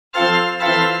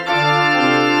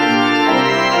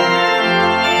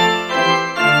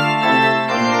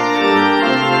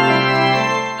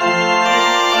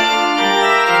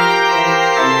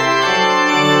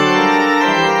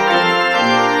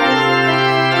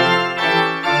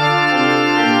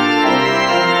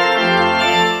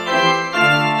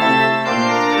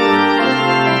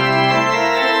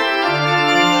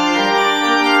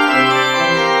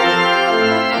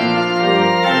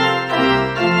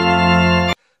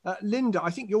Linda, I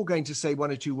think you're going to say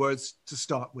one or two words to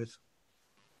start with.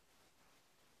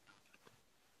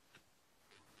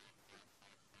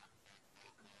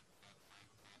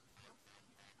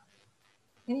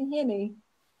 Can you hear me?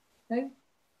 No?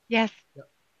 Yes. Yep.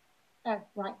 Oh,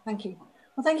 right. Thank you.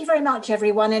 Well, thank you very much,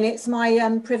 everyone. And it's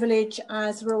my privilege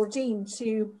as Rural Dean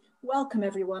to welcome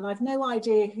everyone. I've no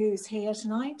idea who's here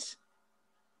tonight,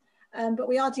 but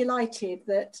we are delighted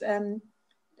that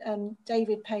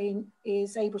David Payne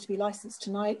is able to be licensed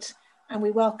tonight, and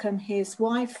we welcome his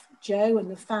wife, Jo, and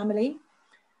the family.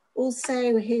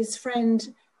 Also his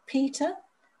friend, Peter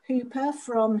Hooper,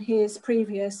 from his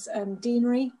previous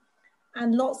deanery,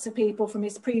 and lots of people from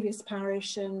his previous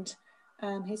parish and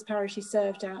his parish he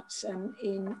served at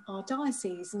in our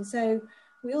diocese. And so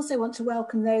we also want to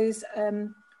welcome those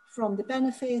from the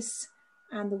benefice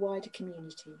and the wider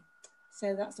community.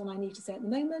 So that's all I need to say at the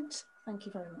moment. Thank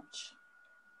you very much.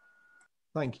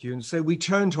 Thank you. And so we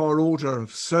turn to our order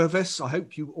of service. I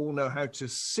hope you all know how to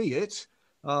see it.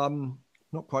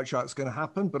 Not quite sure how it's going to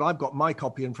happen, but I've got my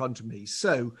copy in front of me.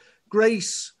 So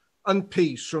grace and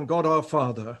peace from God our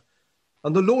Father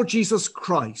and the Lord Jesus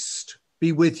Christ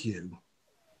be with you.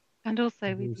 And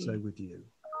also with you.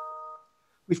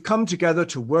 We've come together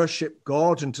to worship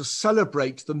God and to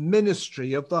celebrate the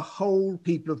ministry of the whole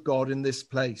people of God in this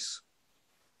place.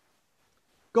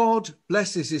 God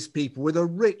blesses his people with a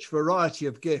rich variety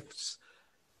of gifts,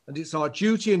 and it's our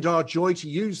duty and our joy to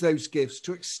use those gifts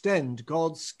to extend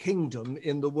God's kingdom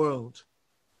in the world.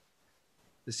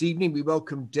 This evening we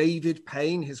welcome David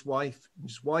Payne, his wife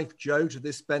Jo, to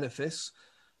this benefice,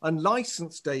 and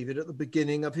license David at the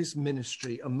beginning of his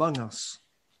ministry among us.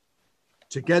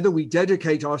 Together we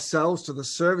dedicate ourselves to the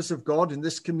service of God in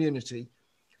this community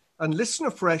and listen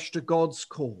afresh to God's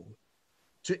call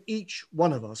to each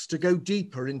one of us to go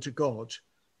deeper into God,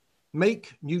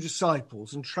 make new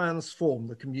disciples and transform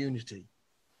the community.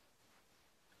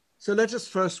 So let us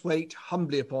first wait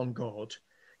humbly upon God,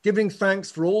 giving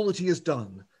thanks for all that he has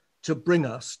done to bring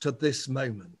us to this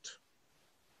moment.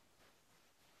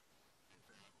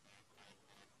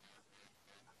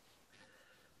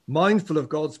 Mindful of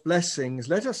God's blessings,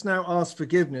 let us now ask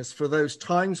forgiveness for those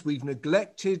times we've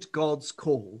neglected God's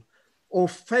call or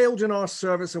failed in our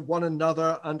service of one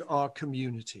another and our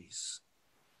communities.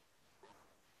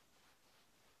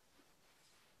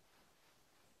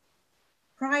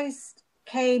 Christ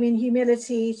came in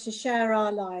humility to share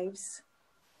our lives.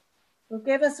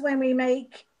 Forgive us when we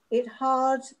make it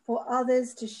hard for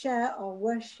others to share our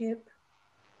worship.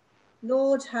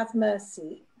 Lord, have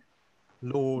mercy.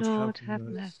 Lord, have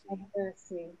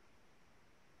mercy.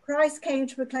 Christ came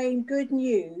to proclaim good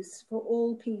news for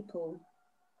all people.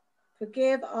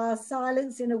 Forgive our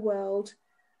silence in a world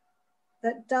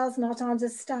that does not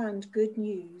understand good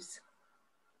news.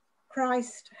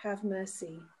 Christ, have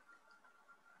mercy.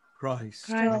 Christ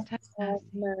have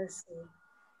mercy.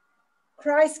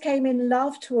 Christ came in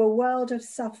love to a world of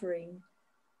suffering.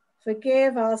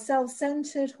 Forgive our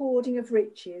self-centered hoarding of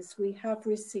riches we have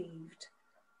received.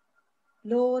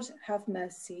 Lord, have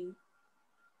mercy.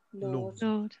 Lord,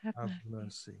 have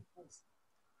mercy.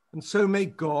 And so may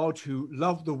God, who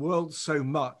loved the world so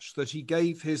much that he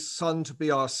gave his Son to be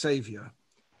our Saviour,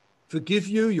 forgive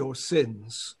you your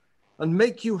sins and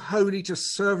make you holy to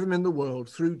serve him in the world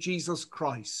through Jesus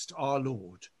Christ our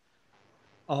Lord.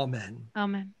 Amen.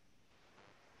 Amen.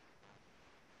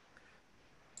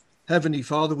 Heavenly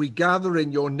Father, we gather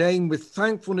in your name with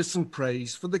thankfulness and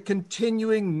praise for the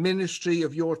continuing ministry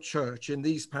of your church in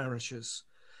these parishes,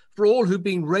 for all who've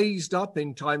been raised up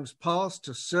in times past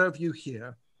to serve you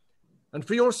here, and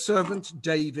for your servant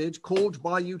David, called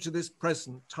by you to this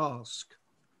present task.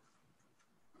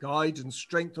 Guide and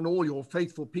strengthen all your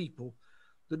faithful people,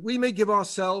 that we may give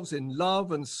ourselves in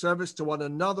love and service to one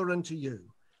another and to you,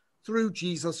 through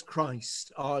Jesus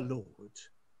Christ our Lord.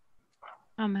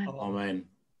 Amen. Amen.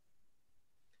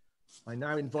 I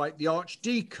now invite the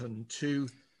Archdeacon to,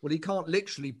 well, he can't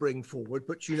literally bring forward,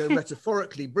 but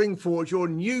metaphorically bring forward your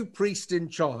new priest in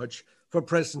charge for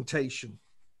presentation.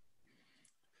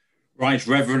 Right,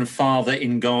 Reverend Father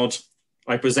in God,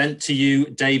 I present to you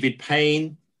David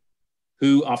Payne,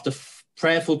 who, after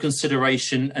prayerful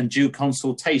consideration and due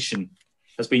consultation,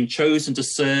 has been chosen to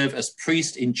serve as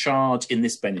priest in charge in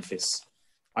this benefice.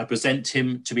 I present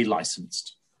him to be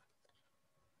licensed.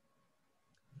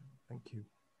 Thank you.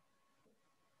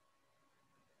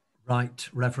 Right,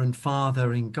 Reverend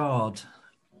Father in God,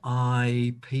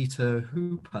 I, Peter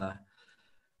Hooper,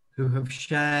 who have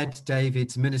shared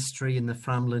David's ministry in the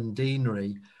Framland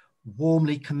Deanery,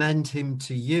 warmly commend him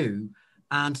to you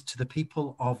and to the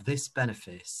people of this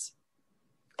benefice.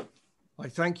 I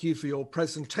thank you for your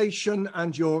presentation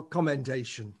and your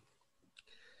commendation.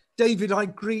 David, I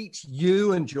greet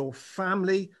you and your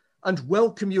family and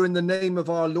welcome you in the name of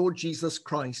our Lord Jesus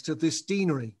Christ to this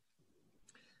deanery.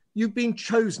 You've been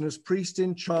chosen as priest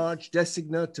in charge,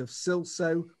 designate of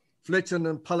Silsoe, Flitton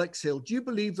and Pollux Hill. Do you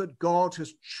believe that God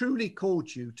has truly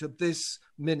called you to this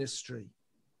ministry?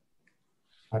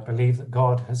 I believe that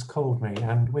God has called me,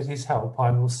 and with his help,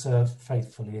 I will serve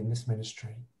faithfully in this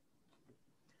ministry.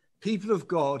 People of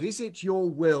God, is it your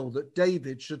will that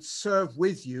David should serve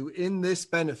with you in this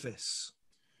benefice?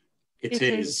 It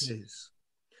is. It is.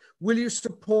 Will you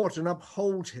support and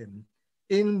uphold him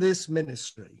in this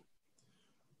ministry?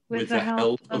 With the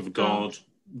help of God,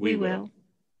 we will.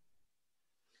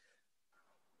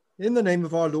 In the name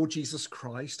of our Lord Jesus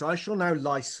Christ, I shall now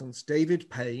license David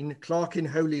Payne, clerk in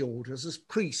Holy Orders, as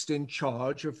priest in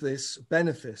charge of this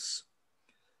benefice.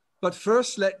 But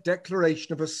first let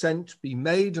declaration of assent be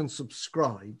made and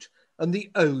subscribed, and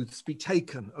the oaths be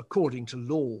taken according to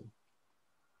law.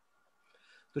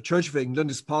 The Church of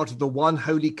England is part of the one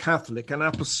holy Catholic and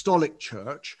Apostolic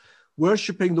Church,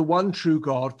 worshipping the one true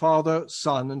God, Father,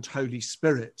 Son, and Holy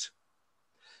Spirit.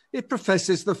 It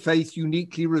professes the faith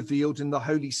uniquely revealed in the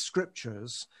Holy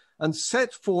Scriptures and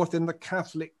set forth in the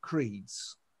Catholic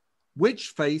creeds, which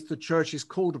faith the Church is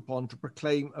called upon to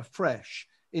proclaim afresh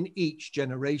in each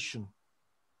generation.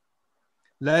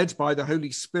 Led by the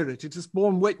Holy Spirit, it has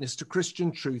borne witness to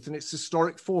Christian truth in its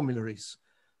historic formularies,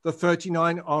 the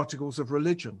 39 Articles of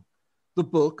Religion, the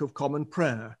Book of Common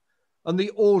Prayer, and the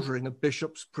ordering of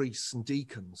bishops, priests, and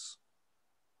deacons.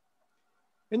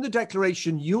 In the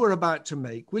declaration you are about to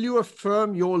make, will you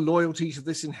affirm your loyalty to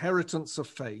this inheritance of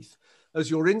faith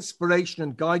as your inspiration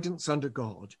and guidance under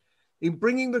God in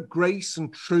bringing the grace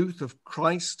and truth of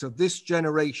Christ to this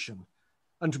generation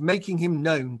and making him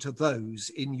known to those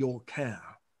in your care?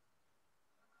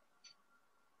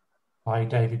 I,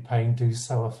 David Payne, do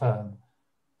so affirm,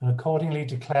 and accordingly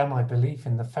declare my belief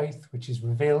in the faith which is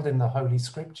revealed in the Holy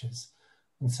Scriptures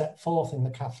and set forth in the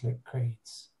Catholic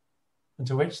creeds, and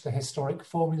to which the historic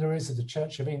formularies of the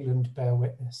Church of England bear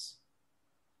witness.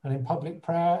 And in public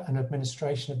prayer and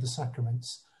administration of the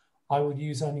sacraments, I will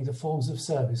use only the forms of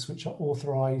service which are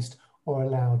authorised or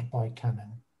allowed by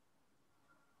canon.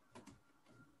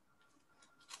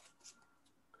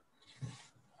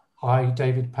 I,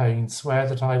 David Payne, swear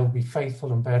that I will be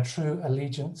faithful and bear true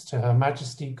allegiance to Her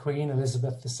Majesty Queen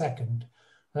Elizabeth II,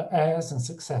 her heirs and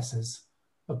successors,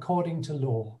 according to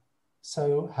law,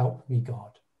 so help me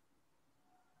God.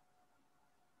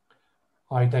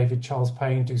 I, David Charles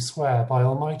Payne, do swear by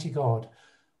Almighty God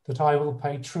that I will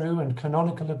pay true and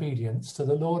canonical obedience to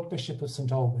the Lord Bishop of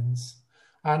St. Albans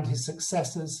and his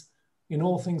successors in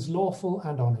all things lawful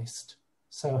and honest,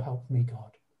 so help me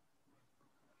God.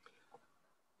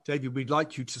 David, we'd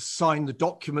like you to sign the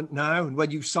document now, and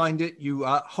when you've signed it, you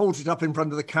hold it up in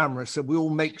front of the camera so we'll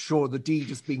make sure the deed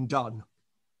has been done.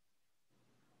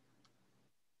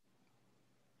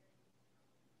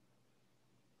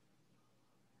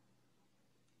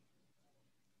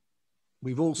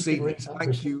 We've all seen it.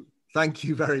 Thank you. Thank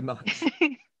you very much.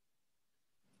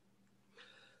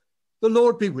 The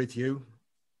Lord be with you.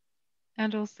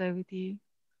 And also with you.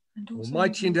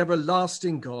 Almighty and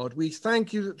everlasting God, we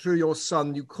thank you that through your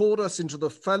Son you called us into the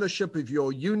fellowship of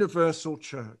your universal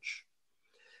church.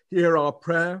 Hear our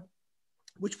prayer,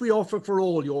 which we offer for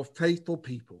all your faithful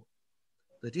people,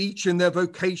 that each in their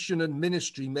vocation and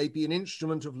ministry may be an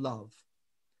instrument of love.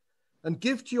 And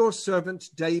give to your servant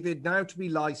David now to be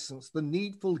licensed the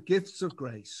needful gifts of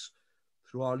grace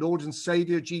through our Lord and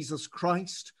Saviour Jesus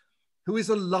Christ, who is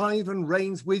alive and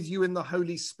reigns with you in the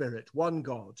Holy Spirit, one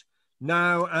God,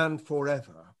 now and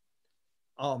forever.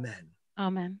 Amen.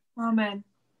 Amen. Amen.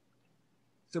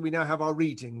 So we now have our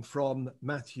reading from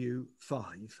Matthew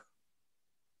 5.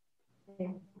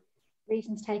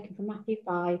 Readings taken from Matthew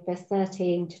 5, verse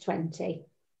 13 to 20.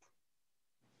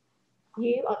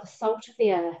 You are the salt of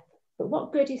the earth, but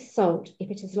what good is salt if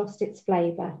it has lost its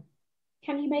flavour?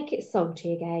 Can you make it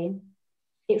salty again?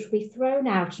 It will be thrown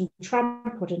out and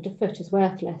trampled underfoot as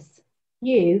worthless.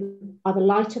 You are the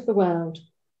light of the world,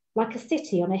 like a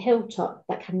city on a hilltop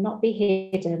that cannot be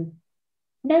hidden.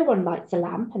 No one lights a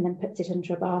lamp and then puts it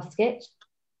under a basket.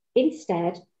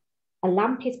 Instead, a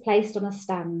lamp is placed on a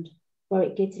stand where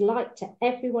it gives light to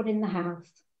everyone in the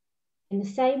house. In the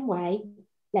same way,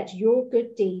 let your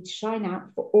good deeds shine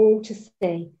out for all to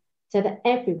see, so that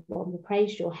everyone will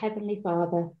praise your heavenly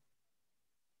Father.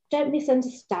 Don't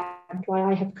misunderstand why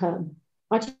I have come.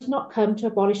 I did not come to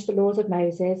abolish the laws of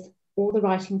Moses or the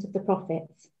writings of the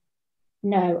prophets.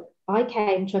 No, I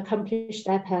came to accomplish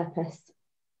their purpose.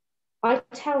 I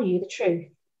tell you the truth,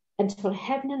 until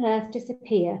heaven and earth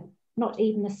disappear, not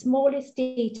even the smallest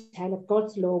detail of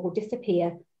God's law will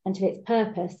disappear until its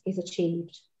purpose is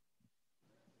achieved.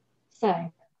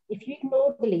 So, if you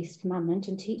ignore the least commandment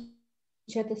and teach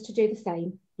others to do the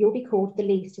same, you'll be called the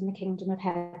least in the kingdom of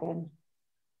heaven.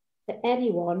 But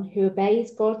anyone who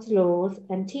obeys God's laws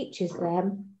and teaches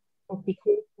them will be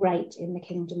called great in the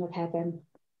kingdom of heaven.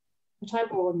 But I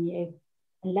warn you,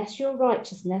 unless your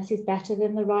righteousness is better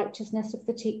than the righteousness of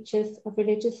the teachers of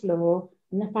religious law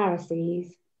and the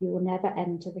Pharisees, you will never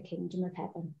enter the kingdom of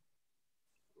heaven.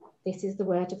 This is the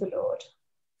word of the Lord.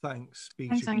 Thanks be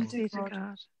Thanks to be God. to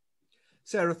God.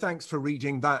 Sarah, thanks for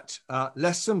reading that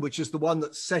lesson, which is the one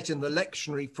that's set in the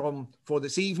lectionary for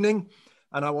this evening,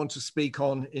 and I want to speak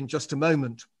on in just a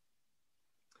moment.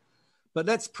 But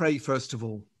let's pray first of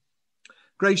all.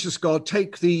 Gracious God,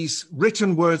 take these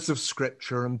written words of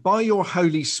Scripture and by your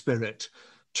Holy Spirit,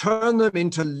 turn them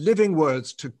into living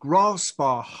words to grasp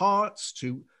our hearts,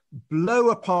 to blow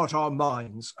apart our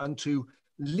minds, and to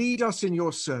lead us in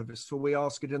your service, for we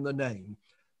ask it in the name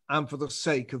and for the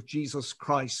sake of Jesus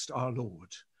Christ our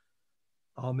Lord.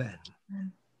 Amen.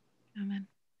 Amen.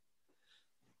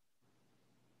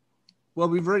 Well,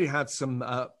 we've already had some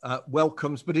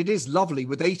welcomes, but it is lovely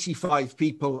with 85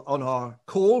 people on our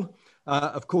call.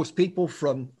 Of course, people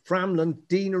from Framland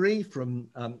Deanery, from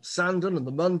Sandon and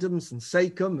the Mundhams and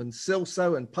Sacombe and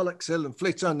Silsoe and Pollexhill and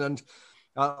Flitton and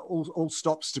all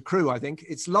stops to Crewe, I think.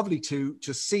 It's lovely to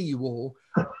see you all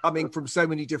coming from so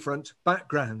many different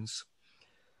backgrounds.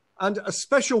 And a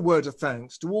special word of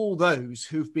thanks to all those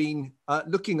who've been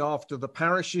looking after the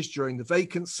parishes during the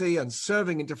vacancy and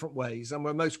serving in different ways. And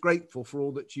we're most grateful for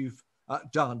all that you've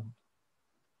done.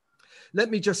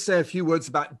 Let me just say a few words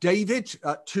about David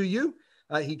to you.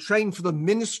 He trained for the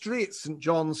ministry at St.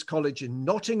 John's College in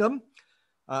Nottingham,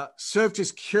 served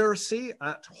his curacy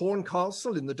at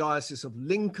Horncastle in the Diocese of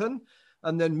Lincoln,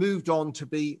 and then moved on to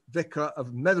be Vicar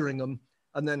of Metheringham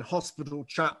and then hospital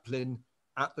chaplain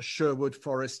at the Sherwood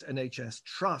Forest NHS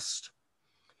Trust.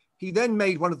 He then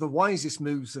made one of the wisest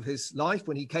moves of his life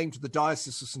when he came to the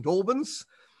Diocese of St. Albans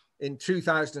in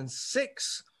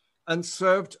 2006 and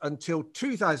served until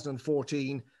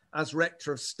 2014 as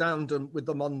rector of Standon with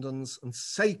the Mundhams and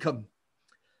Sacombe.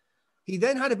 He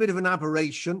then had a bit of an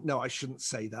aberration. No, I shouldn't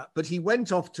say that, but he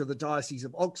went off to the Diocese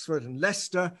of Oxford and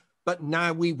Leicester, but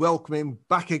now we welcome him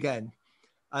back again.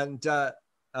 And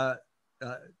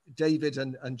David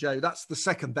and Joe, that's the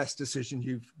second best decision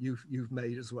you've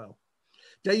made as well.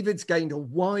 David's gained a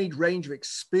wide range of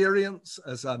experience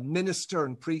as a minister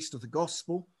and priest of the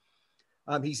gospel.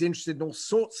 He's interested in all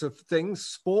sorts of things,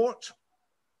 sport,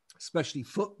 especially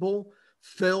football,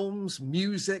 films,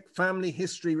 music, family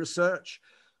history research,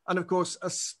 and of course, a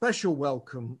special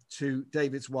welcome to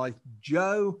David's wife,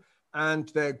 Jo, and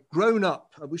their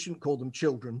grown-up, we shouldn't call them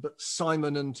children, but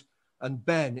Simon and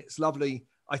Ben. It's lovely.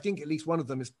 I think at least one of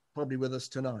them is probably with us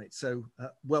tonight. So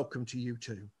welcome to you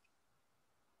too.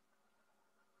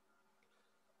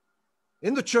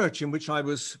 In the church in which I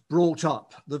was brought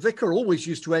up, the vicar always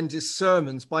used to end his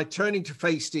sermons by turning to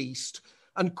face east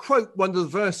and quote one of the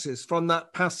verses from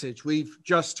that passage we've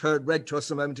just heard read to us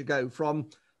a moment ago from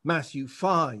Matthew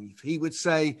 5. He would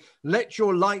say, "Let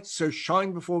your light so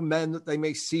shine before men that they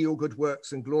may see your good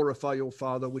works and glorify your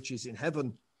Father which is in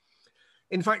heaven."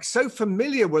 In fact, so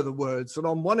familiar were the words that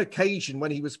on one occasion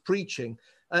when he was preaching,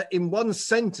 in one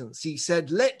sentence, he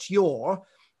said, "Let your,"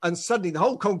 and suddenly the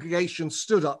whole congregation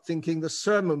stood up thinking the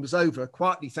sermon was over,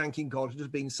 quietly thanking God it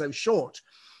had been so short,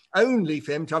 only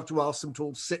for him to have to ask them to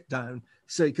all sit down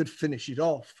so he could finish it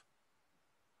off.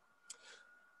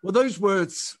 Well, those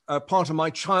words are part of my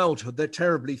childhood. They're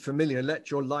terribly familiar. Let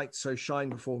your light so shine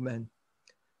before men.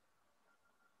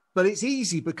 But it's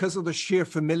easy because of the sheer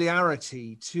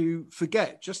familiarity to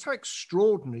forget just how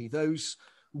extraordinary those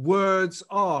words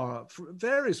are,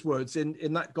 various words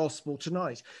in that gospel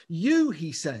tonight. You,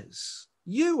 he says,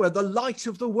 you are the light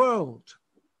of the world.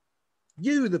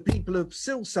 You, the people of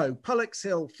Silsoe,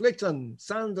 Pollexhill, Flitton,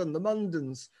 Sandon, the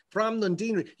Mundhams, Framland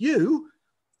Deanery, you,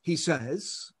 he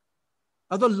says,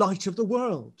 are the light of the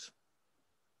world.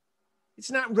 It's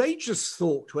an outrageous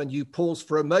thought when you pause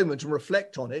for a moment and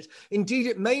reflect on it. Indeed,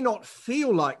 it may not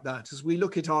feel like that as we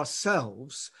look at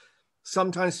ourselves,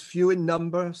 sometimes few in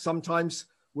number, sometimes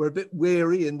we're a bit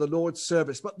weary in the Lord's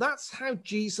service, but that's how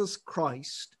Jesus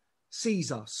Christ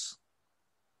sees us.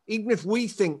 Even if we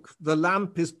think the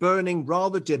lamp is burning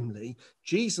rather dimly,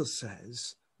 Jesus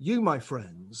says, you, my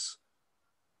friends,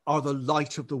 are the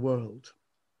light of the world.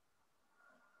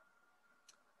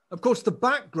 Of course, the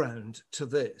background to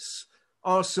this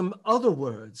are some other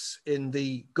words in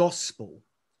the gospel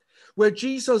where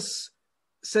Jesus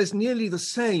says nearly the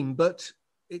same, but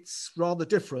it's rather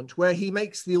different, where he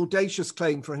makes the audacious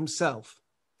claim for himself.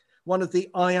 one of the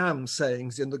I am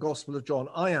sayings in the Gospel of John.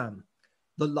 I am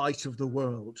the light of the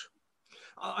world.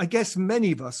 I guess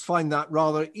many of us find that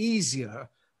rather easier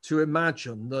to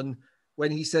imagine than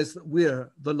when he says that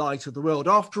we're the light of the world.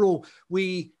 After all,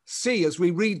 we see as we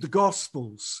read the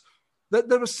Gospels that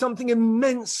there was something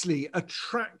immensely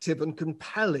attractive and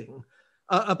compelling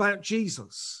about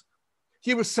Jesus.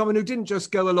 He was someone who didn't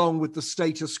just go along with the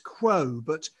status quo,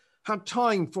 but had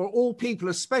time for all people,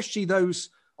 especially those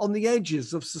on the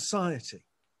edges of society.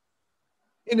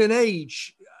 In an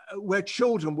age where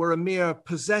children were a mere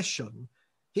possession,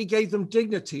 he gave them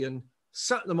dignity and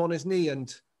sat them on his knee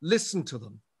and listened to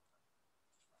them.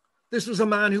 This was a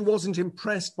man who wasn't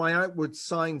impressed by outward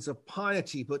signs of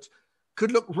piety, but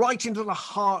could look right into the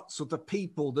hearts of the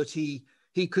people that he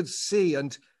could see,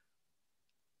 and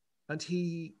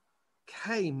he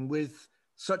came with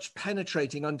such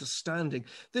penetrating understanding.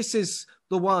 This is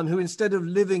the one who, instead of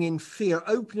living in fear,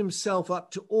 opened himself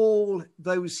up to all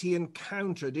those he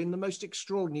encountered in the most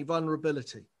extraordinary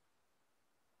vulnerability.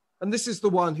 And this is the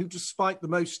one who, despite the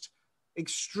most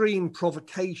extreme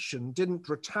provocation, didn't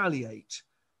retaliate,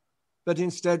 but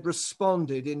instead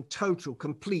responded in total,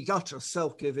 complete, utter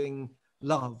self-giving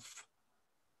love.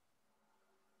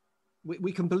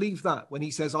 We can believe that when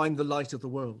he says, I'm the light of the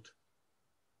world.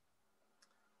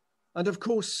 And of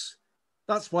course,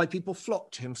 that's why people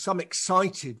flocked to him, some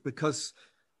excited because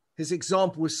his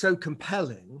example was so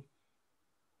compelling.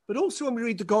 But also when we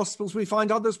read the Gospels, we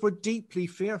find others were deeply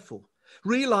fearful,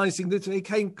 realizing that if they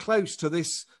came close to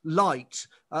this light,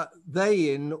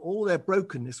 they, in all their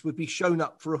brokenness, would be shown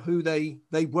up for who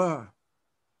they were.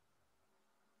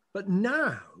 But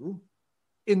now,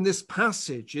 in this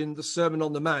passage in the Sermon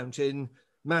on the Mount in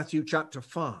Matthew chapter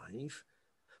 5,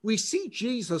 we see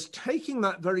Jesus taking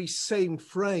that very same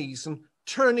phrase and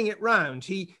turning it round.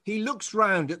 He looks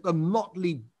round at the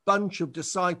motley bunch of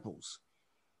disciples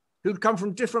who'd come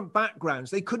from different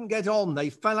backgrounds. They couldn't get on. They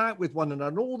fell out with one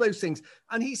another, all those things.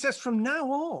 And he says, from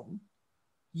now on,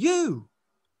 you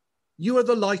are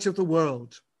the light of the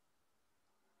world.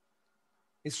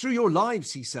 It's through your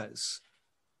lives, he says,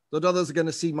 that others are going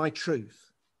to see my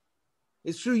truth.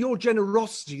 It's through your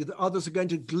generosity that others are going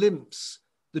to glimpse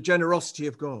the generosity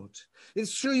of God.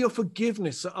 It's through your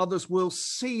forgiveness that others will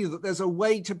see that there's a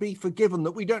way to be forgiven,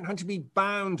 that we don't have to be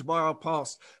bound by our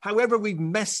past, however we've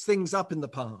messed things up in the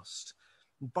past.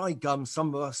 And by gum,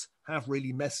 some of us have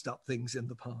really messed up things in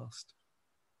the past.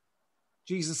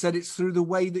 Jesus said it's through the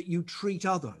way that you treat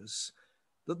others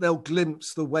that they'll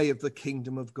glimpse the way of the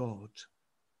kingdom of God.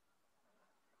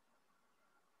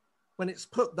 When it's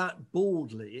put that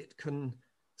boldly, it can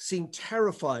seem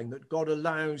terrifying that God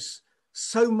allows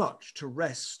so much to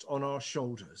rest on our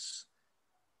shoulders.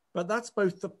 But that's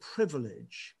both the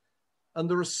privilege and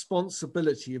the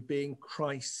responsibility of being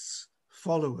Christ's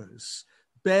followers,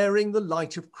 bearing the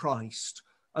light of Christ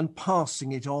and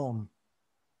passing it on.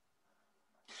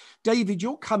 David,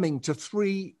 you're coming to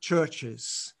 3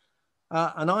 churches,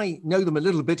 and I know them a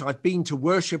little bit. I've been to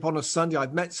worship on a Sunday.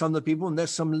 I've met some of the people, and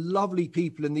there's some lovely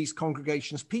people in these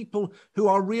congregations, people who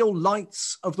are real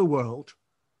lights of the world.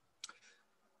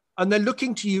 And they're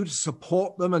looking to you to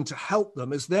support them and to help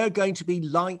them as they're going to be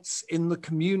lights in the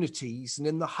communities and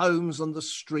in the homes and the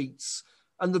streets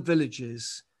and the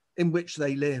villages in which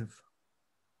they live.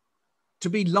 To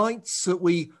be lights that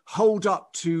we hold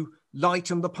up to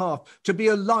lighten the path, to be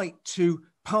a light to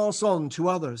pass on to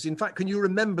others. In fact, can you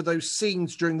remember those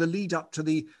scenes during the lead up to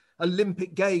the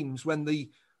Olympic Games when the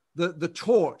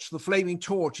torch, the flaming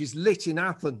torch, is lit in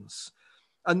Athens?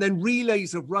 And then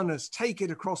relays of runners take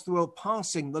it across the world,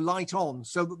 passing the light on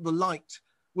so that the light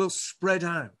will spread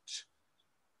out.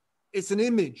 It's an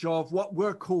image of what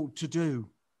we're called to do.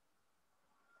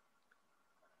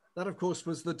 That, of course,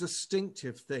 was the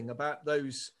distinctive thing about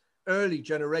those early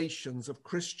generations of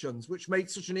Christians, which made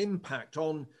such an impact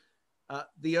on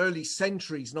the early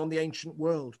centuries and on the ancient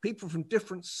world. People from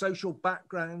different social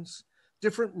backgrounds,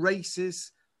 different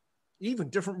races, even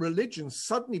different religions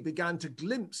suddenly began to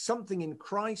glimpse something in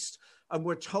Christ, and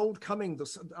were told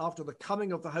after the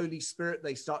coming of the Holy Spirit,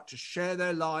 they start to share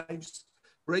their lives,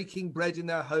 breaking bread in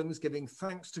their homes, giving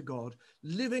thanks to God,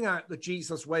 living out the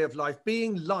Jesus way of life,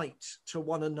 being light to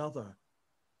one another.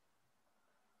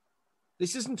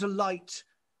 This isn't a light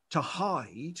to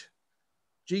hide.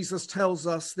 Jesus tells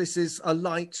us this is a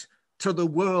light to the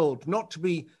world, not to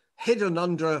be hidden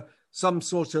under some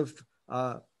sort of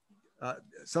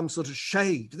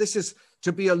shade. This is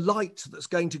to be a light that's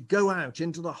going to go out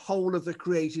into the whole of the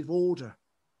creative order.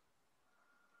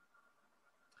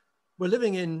 We're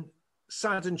living in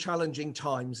sad and challenging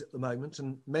times at the moment,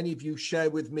 and many of you share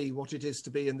with me what it is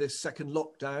to be in this second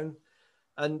lockdown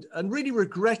and really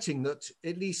regretting that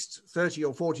at least 30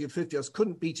 or 40 or 50 of us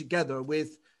couldn't be together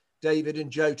with David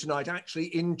and Joe tonight,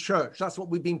 actually in church. That's what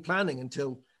we've been planning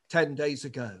until 10 days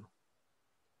ago.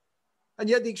 And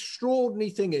yet the extraordinary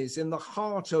thing is, in the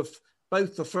heart of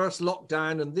both the first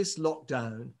lockdown and this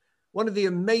lockdown, one of the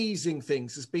amazing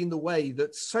things has been the way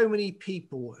that so many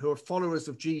people who are followers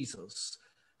of Jesus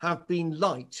have been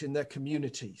light in their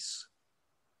communities.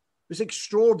 It was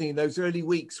extraordinary in those early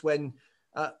weeks when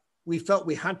we felt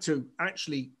we had to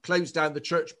actually close down the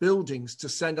church buildings to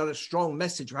send out a strong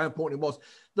message of how important it was.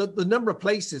 The number of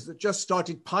places that just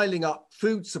started piling up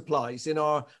food supplies in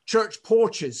our church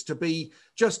porches to be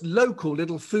just local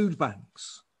little food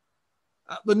banks.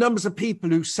 The numbers of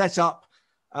people who set up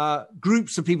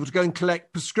groups of people to go and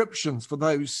collect prescriptions for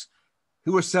those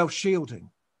who were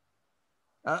self-shielding.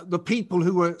 The people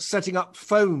who were setting up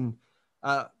phone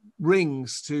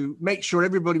rings to make sure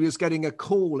everybody was getting a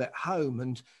call at home.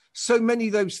 And so many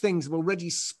of those things have already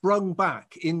sprung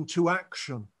back into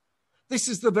action. This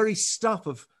is the very stuff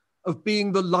of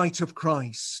being the light of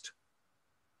Christ.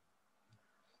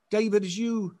 David, as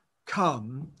you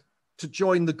come to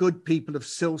join the good people of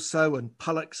Silsoe and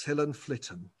Pollux Hill and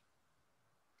Flitton,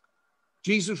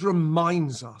 Jesus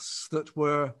reminds us that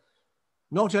we're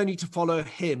not only to follow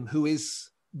him who is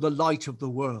the light of the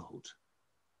world,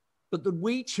 but that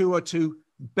we too are to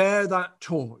bear that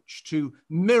torch, to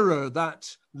mirror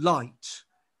that light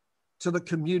to the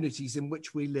communities in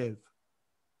which we live.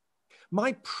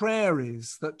 My prayer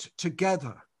is that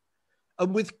together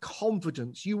and with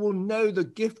confidence, you will know the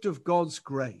gift of God's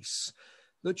grace,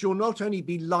 that you'll not only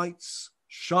be lights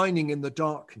shining in the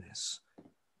darkness,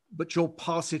 but you'll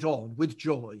pass it on with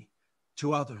joy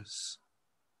to others.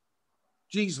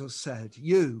 Jesus said,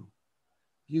 you,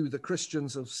 the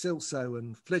Christians of Silsoe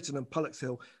and Flitton and Pollux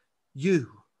Hill, you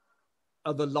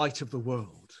are the light of the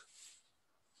world.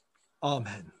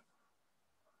 Amen.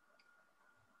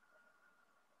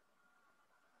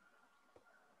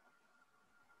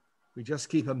 We just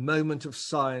keep a moment of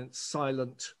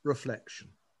silent reflection.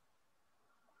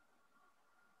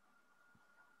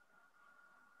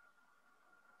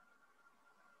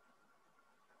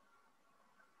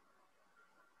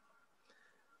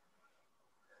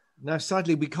 Now,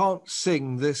 sadly, we can't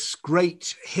sing this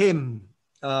great hymn,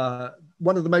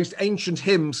 one of the most ancient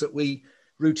hymns that we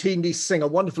routinely sing, a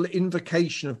wonderful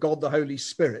invocation of God the Holy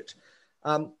Spirit.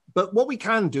 But what we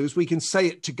can do is we can say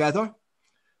it together.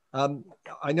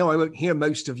 I know I won't hear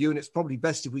most of you, and it's probably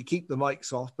best if we keep the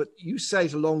mics off, but you say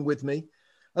it along with me.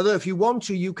 Although if you want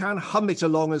to, you can hum it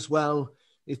along as well,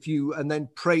 and then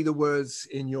pray the words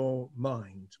in your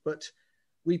mind. But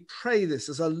we pray this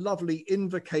as a lovely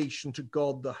invocation to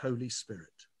God the Holy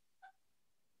Spirit.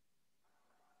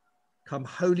 Come,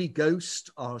 Holy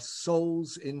Ghost, our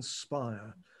souls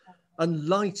inspire, and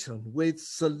lighten with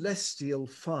celestial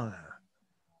fire.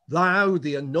 Thou,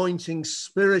 the anointing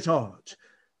Spirit art,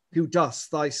 who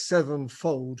dost thy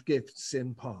sevenfold gifts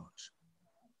impart.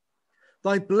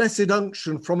 Thy blessed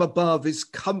unction from above is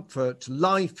comfort,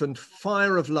 life, and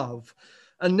fire of love.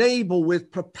 Enable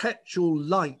with perpetual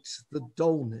light the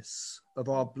dullness of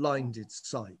our blinded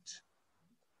sight.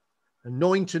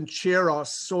 Anoint and cheer our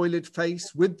soiled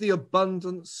face with the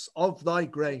abundance of thy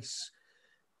grace.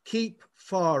 Keep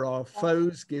far our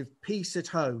foes, give peace at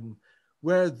home.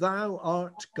 Where thou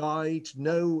art guide,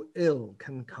 no ill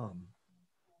can come.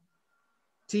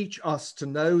 Teach us to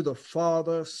know the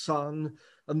Father, Son,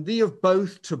 and thee of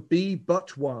both to be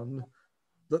but one,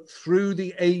 that through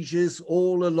the ages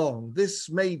all along this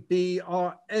may be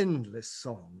our endless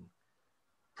song.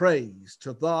 Praise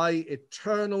to thy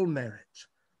eternal merit,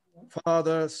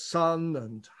 Father, Son,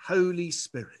 and Holy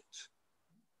Spirit.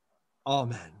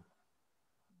 Amen.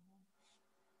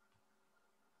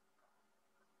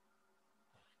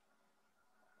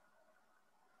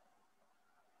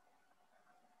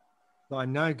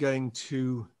 I'm now going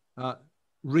to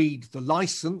read the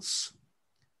license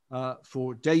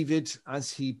for David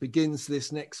as he begins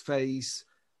this next phase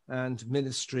and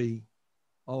ministry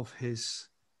of his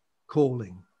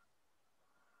calling.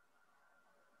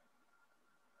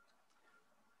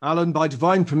 Alan, by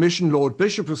divine permission, Lord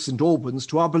Bishop of St. Albans,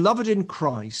 to our beloved in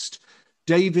Christ,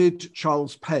 David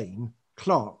Charles Payne,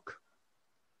 clerk,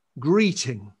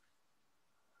 greeting.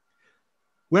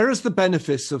 Whereas the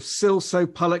benefice of Silsoe,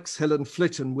 Pollux Hill and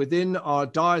Flitton within our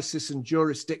diocese and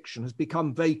jurisdiction has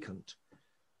become vacant,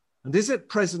 and is at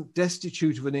present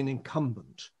destitute of an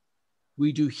incumbent,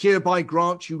 we do hereby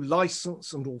grant you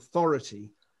license and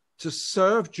authority to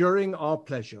serve during our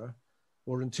pleasure,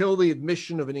 or until the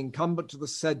admission of an incumbent to the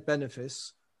said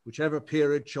benefice, whichever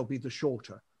period shall be the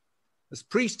shorter, as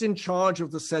priest in charge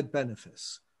of the said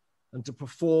benefice, and to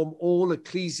perform all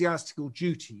ecclesiastical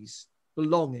duties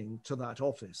belonging to that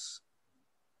office.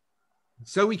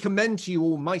 So we commend to you,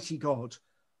 Almighty God,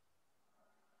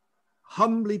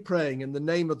 humbly praying in the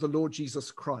name of the Lord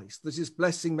Jesus Christ, that his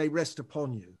blessing may rest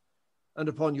upon you and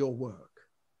upon your work,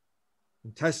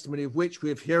 in testimony of which we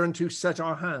have hereunto set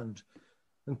our hand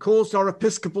and caused our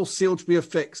episcopal seal to be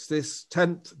affixed this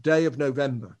 10th day of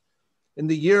November, in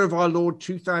the year of our Lord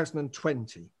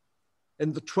 2020,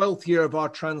 in the 12th year of our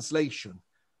translation,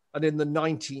 and in the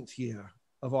 19th year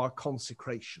of our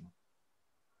consecration.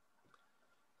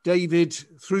 David,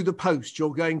 through the post,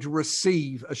 you're going to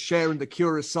receive a share in the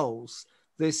cure of souls,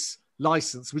 this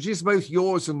license, which is both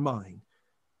yours and mine,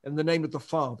 in the name of the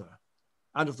Father,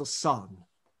 and of the Son,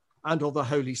 and of the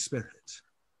Holy Spirit.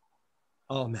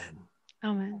 Amen.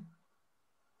 Amen.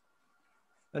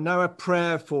 And now a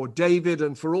prayer for David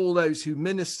and for all those who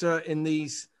minister in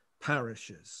these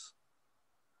parishes.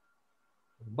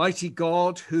 Almighty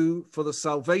God, who for the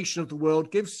salvation of the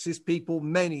world gives his people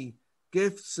many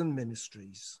gifts and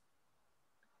ministries,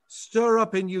 stir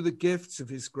up in you the gifts of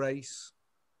his grace,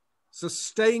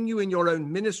 sustain you in your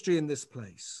own ministry in this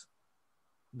place.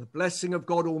 And the blessing of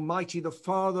God Almighty, the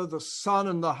Father, the Son,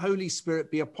 and the Holy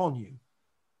Spirit be upon you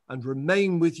and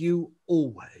remain with you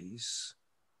always.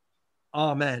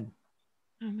 Amen.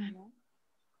 Amen.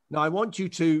 Now I want you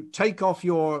to take off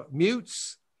your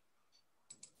mutes,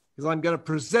 because I'm going to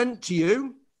present to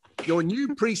you your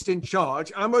new priest in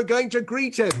charge, and we're going to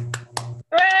greet him.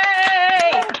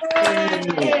 Hooray!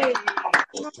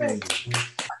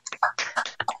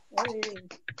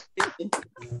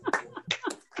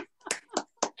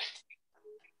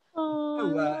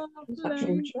 Hooray!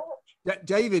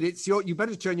 David, it's your. You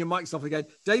better turn your mics off again.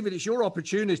 David, it's your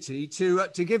opportunity to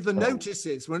give the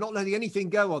notices. We're not letting anything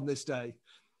go on this day.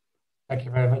 Thank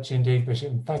you very much indeed, Bishop.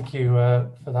 And thank you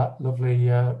for that lovely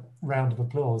round of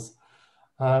applause.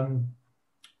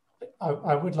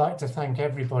 I would like to thank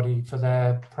everybody for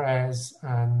their prayers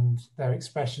and their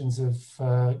expressions of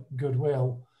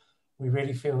goodwill. We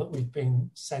really feel that we've been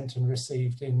sent and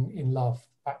received in love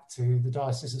back to the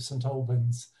Diocese of St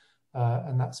Albans,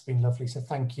 and that's been lovely. So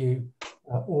thank you,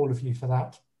 all of you, for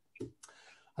that.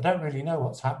 I don't really know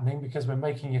what's happening because we're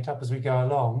making it up as we go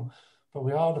along, but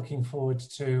we are looking forward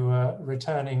to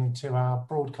returning to our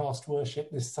broadcast worship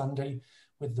this Sunday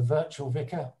with the virtual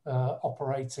vicar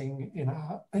operating in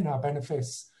our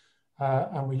benefice,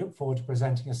 and we look forward to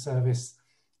presenting a service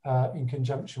in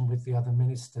conjunction with the other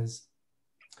ministers.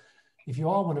 If you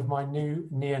are one of my new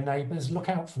near neighbours, look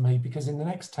out for me, because in the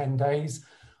next 10 days,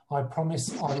 I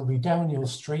promise I will be down your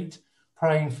street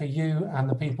praying for you and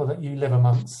the people that you live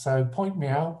amongst. So point me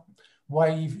out,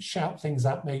 wave, shout things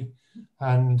at me,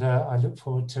 and I look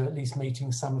forward to at least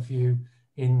meeting some of you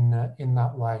in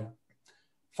that way.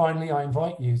 Finally, I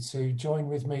invite you to join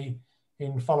with me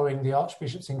in following the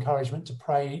Archbishop's encouragement to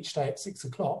pray each day at 6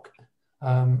 o'clock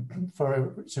to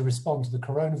respond to the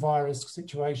coronavirus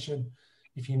situation.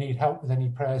 If you need help with any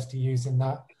prayers to use in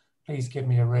that, please give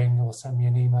me a ring or send me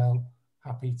an email.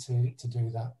 Happy to do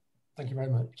that. Thank you very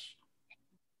much.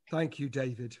 Thank you,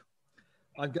 David.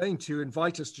 I'm going to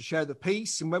invite us to share the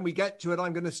peace, and when we get to it,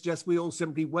 I'm going to suggest we all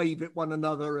simply wave at one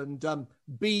another and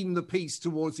beam the peace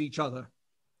towards each other.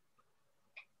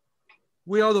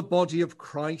 We are the body of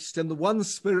Christ, and the one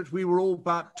Spirit we were all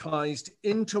baptized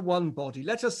into one body.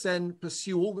 Let us then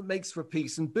pursue all that makes for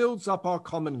peace and builds up our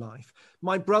common life.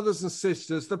 My brothers and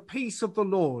sisters, the peace of the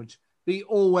Lord be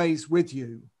always with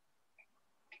you.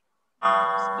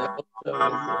 And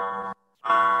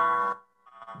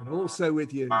also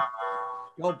with you.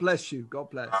 God bless you.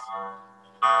 God bless.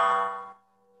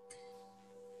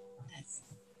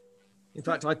 In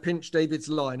fact, I pinched David's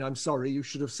line. I'm sorry. You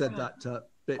should have said that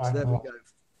bit. There we go.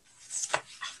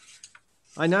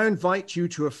 I now invite you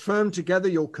to affirm together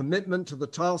your commitment to the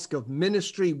task of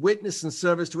ministry, witness, and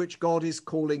service to which God is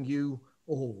calling you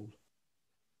all.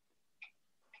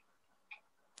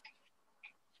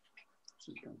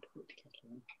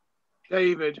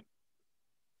 David,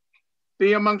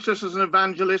 be amongst us as an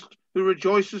evangelist who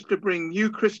rejoices to bring new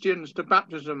Christians to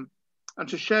baptism and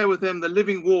to share with them the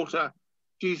living water,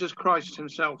 Jesus Christ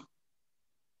himself.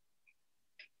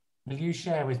 Will you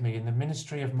share with me in the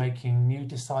ministry of making new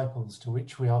disciples to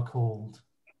which we are called?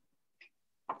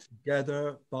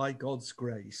 Together, by God's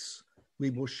grace, we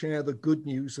will share the good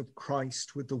news of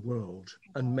Christ with the world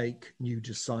and make new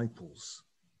disciples.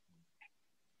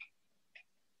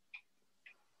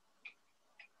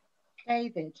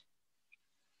 David,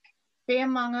 be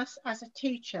among us as a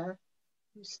teacher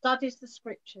who studies the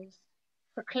scriptures,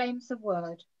 proclaims the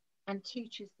word, and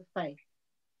teaches the faith.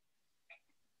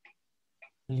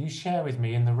 Will you share with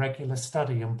me in the regular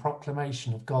study and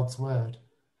proclamation of God's word,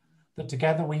 that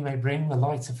together we may bring the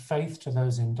light of faith to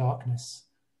those in darkness,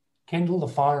 kindle the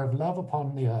fire of love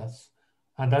upon the earth,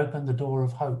 and open the door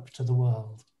of hope to the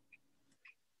world.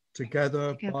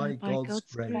 Together, by God's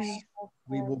grace,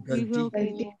 we will go deeper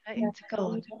into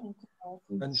God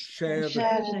and share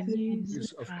the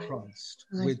news of Christ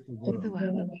with the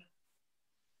world.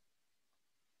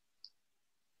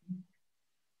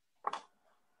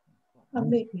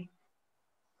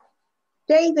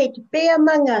 David, be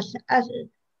among us as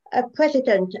a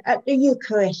president at the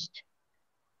Eucharist,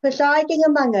 presiding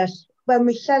among us when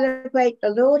we celebrate the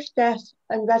Lord's death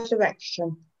and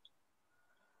resurrection.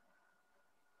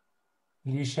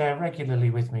 Will you share regularly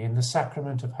with me in the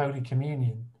sacrament of Holy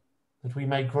Communion, that we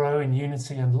may grow in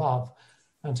unity and love,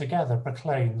 and together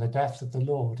proclaim the death of the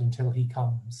Lord until he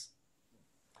comes?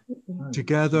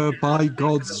 Together, by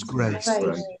God's grace,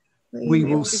 we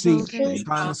will seek to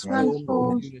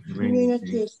transform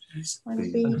communities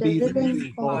and be the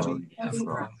living body of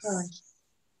Christ.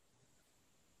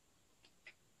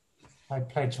 I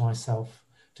pledge myself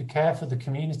to care for the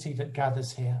community that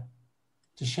gathers here,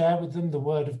 to share with them the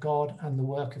word of God and the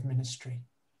work of ministry,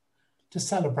 to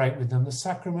celebrate with them the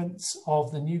sacraments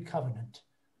of the new covenant,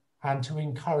 and to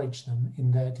encourage them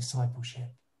in their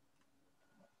discipleship.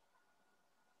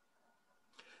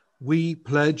 We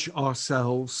pledge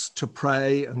ourselves to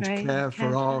pray and care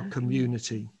for our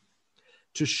community,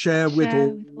 to share with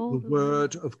all the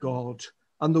word of God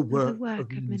and the work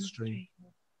of ministry,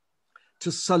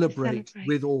 to celebrate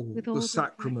with all the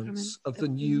sacraments of the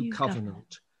new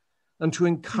covenant, and to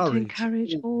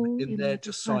encourage all in their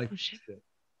discipleship.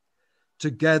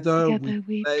 Together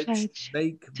we pledge to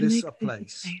make this a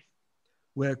place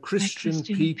where Christian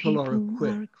people are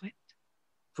equipped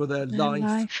for their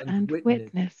life and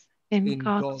witness in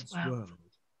God's world.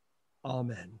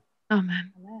 Amen.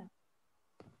 Amen.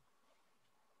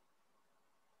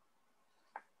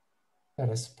 Let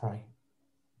us pray.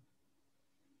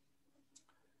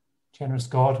 Generous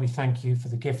God, we thank you for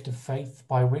the gift of faith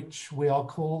by which we are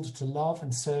called to love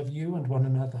and serve you and one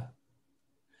another.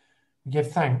 We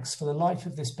give thanks for the life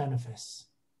of this benefice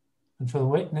and for the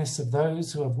witness of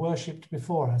those who have worshipped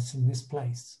before us in this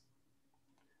place.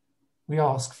 We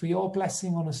ask for your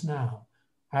blessing on us now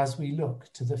as we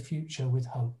look to the future with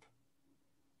hope.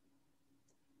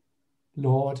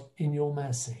 Lord, in your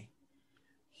mercy,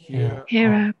 hear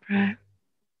our prayer.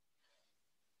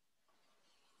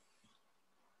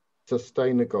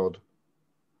 Sustainer God,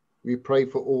 we pray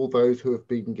for all those who have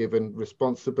been given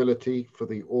responsibility for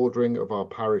the ordering of our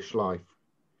parish life,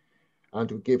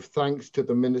 and we give thanks to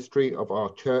the ministry of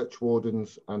our church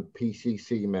wardens and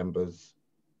PCC members.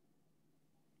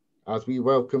 As we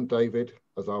welcome David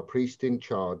as our priest in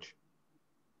charge,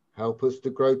 help us to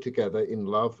grow together in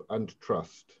love and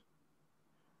trust,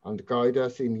 and guide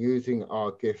us in using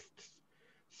our gifts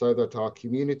so that our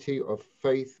community of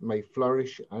faith may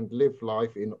flourish and live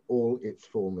life in all its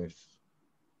fullness.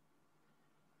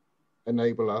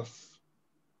 Enable us,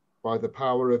 by the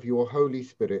power of your Holy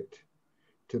Spirit,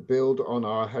 to build on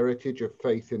our heritage of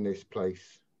faith in this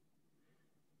place,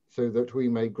 so that we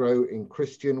may grow in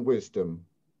Christian wisdom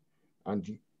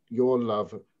and your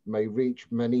love may reach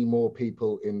many more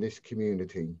people in this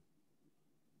community.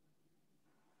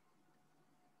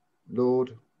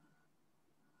 Lord,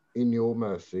 in your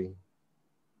mercy,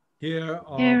 hear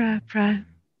our prayer.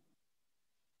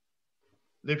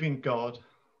 Living God,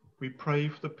 we pray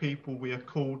for the people we are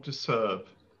called to serve,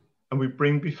 and we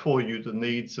bring before you the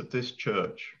needs of this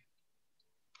church.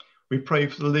 We pray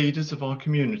for the leaders of our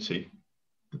community,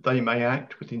 that they may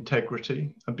act with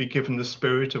integrity and be given the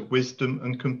spirit of wisdom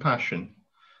and compassion,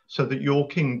 so that your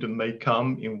kingdom may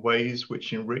come in ways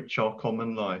which enrich our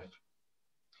common life.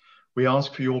 We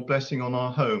ask for your blessing on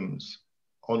our homes,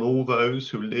 on all those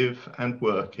who live and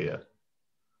work here.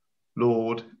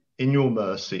 Lord, in your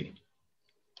mercy,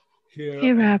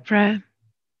 hear our prayer.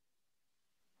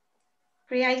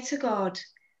 Creator God,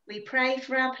 we pray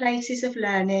for our places of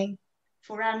learning,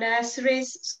 for our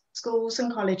nurseries, schools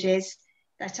and colleges,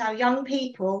 that our young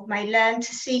people may learn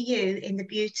to see you in the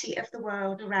beauty of the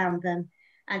world around them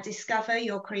and discover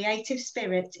your creative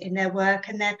spirit in their work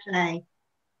and their play.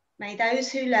 May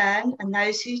those who learn and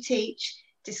those who teach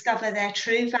discover their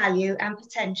true value and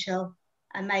potential,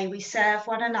 and may we serve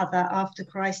one another after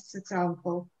Christ's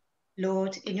example.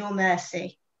 Lord, in your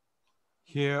mercy,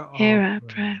 hear our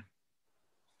prayer.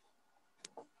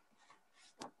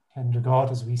 Tender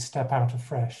God, as we step out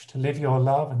afresh to live your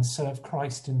love and serve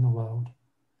Christ in the world,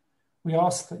 we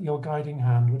ask that your guiding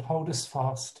hand would hold us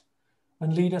fast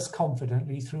and lead us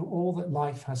confidently through all that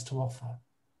life has to offer.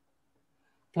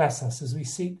 Bless us as we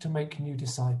seek to make new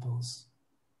disciples.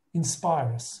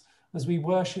 Inspire us as we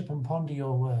worship and ponder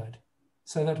your word,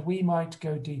 so that we might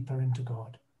go deeper into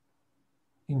God.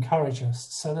 Encourage us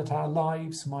so that our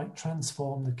lives might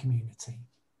transform the community.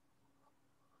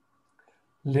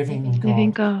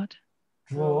 Living God,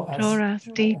 draw us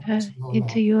deeper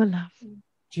into your love.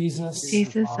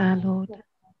 Jesus, our Lord,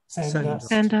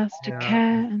 send us to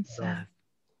care and serve.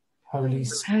 Holy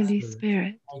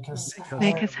Spirit,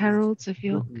 make us heralds of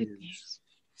your good news.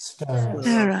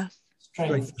 Stir us,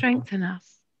 strengthen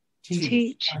us,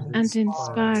 teach and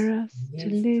inspire us to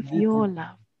live your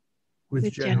love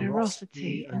with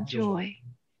generosity and joy,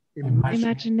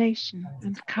 imagination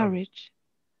and courage,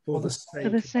 for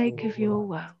the sake of your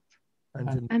world,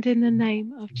 and in the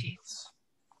name of Jesus.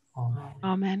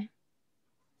 Amen.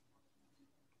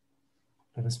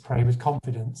 Let us pray with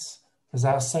confidence, as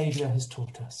our Saviour has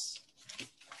taught us.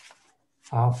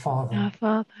 Our Father,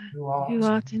 who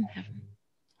art in heaven,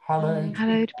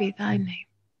 hallowed be thy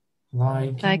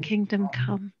name. Thy kingdom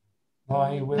come,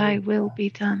 thy will be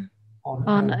done,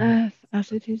 on earth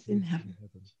as it is in heaven.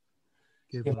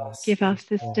 Give us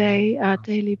this day our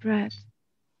daily bread,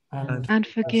 and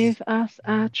forgive us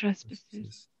our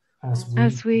trespasses,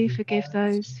 as we forgive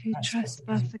those who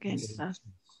trespass against us.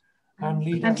 And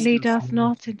lead us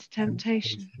not into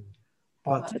temptation,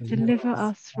 but deliver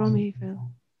us from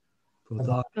evil.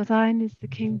 For thine is the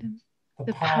kingdom,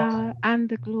 the power, and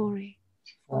the glory,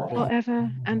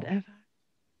 forever and ever.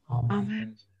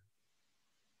 Amen.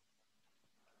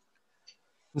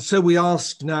 And so we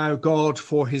ask now God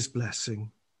for his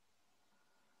blessing.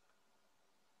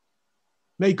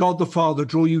 May God the Father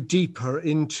draw you deeper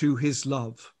into his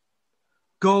love.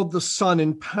 God the Son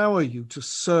empower you to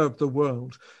serve the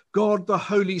world. God the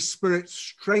Holy Spirit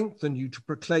strengthen you to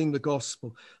proclaim the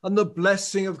gospel. And the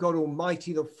blessing of God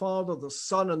Almighty, the Father, the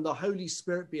Son, and the Holy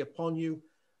Spirit be upon you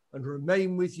and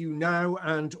remain with you now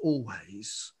and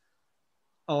always.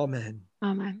 Amen.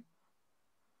 Amen.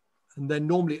 And then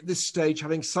normally at this stage,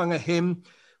 having sung a hymn,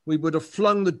 we would have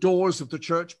flung the doors of the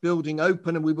church building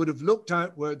open and we would have looked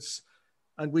outwards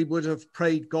and we would have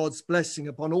prayed God's blessing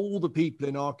upon all the people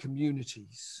in our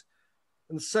communities.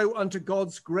 And so unto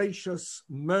God's gracious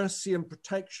mercy and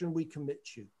protection we commit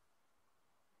you.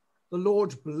 The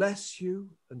Lord bless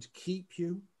you and keep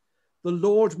you. The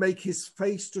Lord make his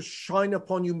face to shine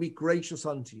upon you and be gracious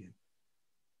unto you.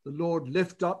 The Lord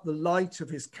lift up the light of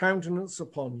his countenance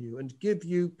upon you and give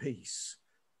you peace,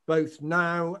 both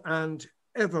now and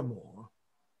evermore.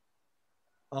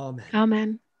 Amen.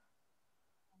 Amen.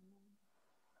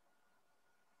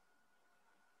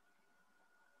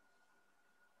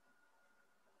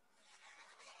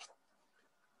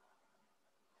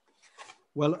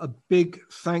 Well, a big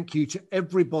thank you to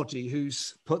everybody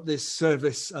who's put this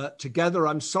service together.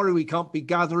 I'm sorry we can't be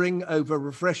gathering over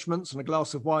refreshments and a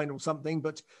glass of wine or something,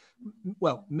 but,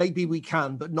 well, maybe we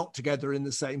can, but not together in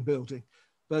the same building.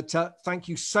 But thank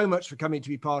you so much for coming to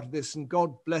be part of this, and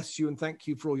God bless you and thank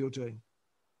you for all you're doing.